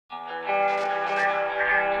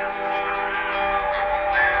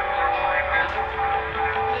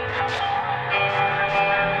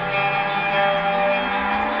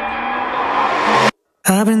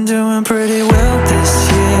I've been doing pretty well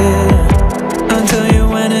this year, until you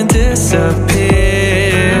went and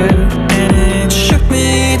disappeared. And it shook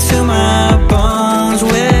me to my bones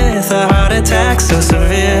with a heart attack so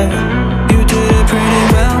severe. You did it pretty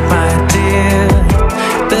well, my dear.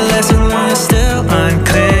 The lesson learned is still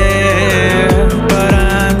unclear, but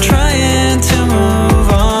I'm trying to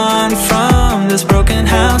move on from this broken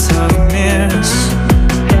house of mirrors.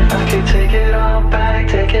 If I could take it all back,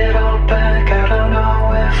 take it all back, I don't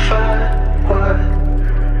know if I would.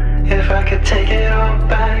 If I could take it all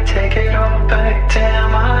back, take it all back,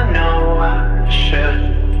 damn, I know I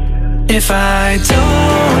should. If I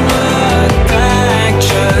don't look back,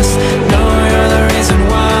 just know you're the reason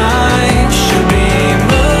why. Should be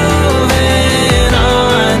moving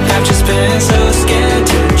on, I've just been so scared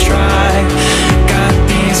to try. Got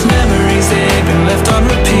these memories, they've been left on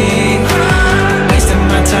repeat, wasting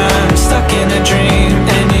my time, stuck in a dream.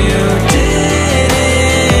 And you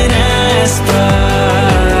didn't ask,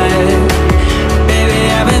 but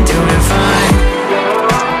baby, I've been doing fine.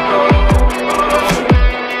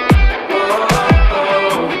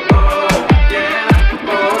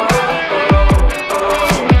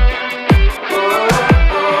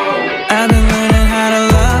 I've been learning how to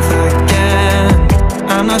love again.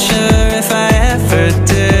 I'm not sure if I ever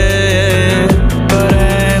did, but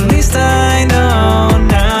at least I know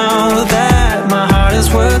now that my heart is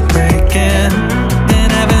worth breaking.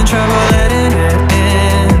 And having trouble letting it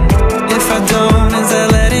in. If I don't, is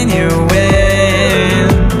that letting you in?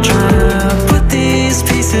 Trying to put these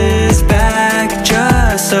pieces back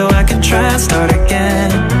just so I can try and start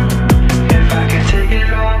again. If I could take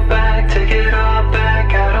it all back, take it all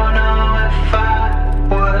back, I don't know if I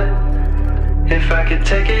would. If I could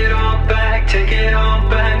take it all back, take it all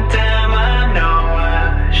back, damn, I know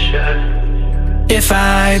I should. If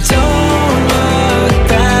I don't look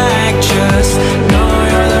back, just know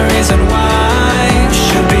you're the reason why.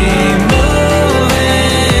 Should be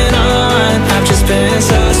moving on, I've just been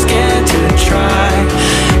so scared to try.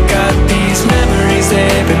 Got these memories,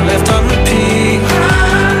 they've been left on repeat,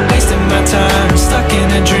 wasting my time, stuck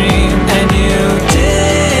in a dream. And you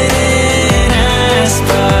didn't ask,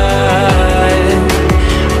 but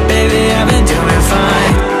baby, I've been doing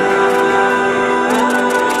fine.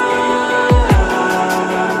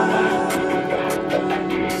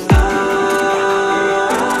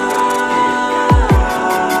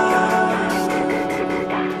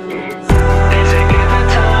 They say give it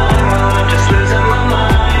time, well, I'm just losing my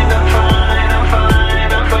mind. I'm fine, I'm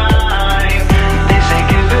fine, I'm fine. They say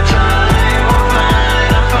give it time, I'm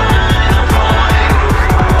fine, I'm fine, I'm fine.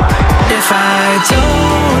 If I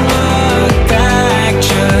don't look back,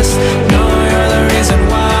 just know you're the reason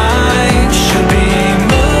why. Should be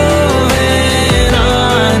moving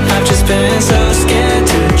on, I've just been so scared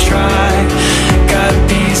to try. Got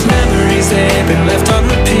these memories, they've been left on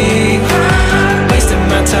repeat, wasting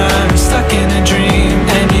my time, stuck in a dream.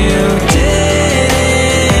 And you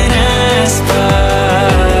didn't ask,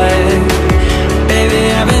 but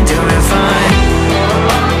baby, I've been doing fine.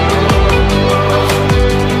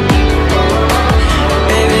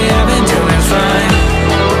 Baby, I've been doing fine.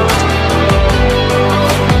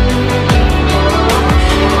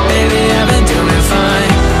 Baby, I've been doing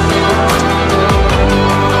fine.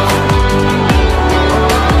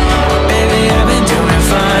 Baby, I've been doing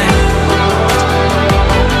fine.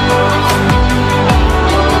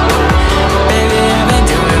 Baby, I've been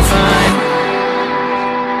doing fine.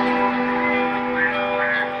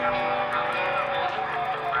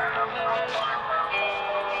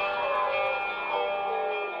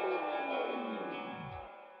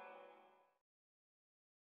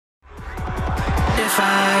 If I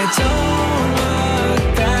don't look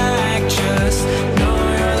back, just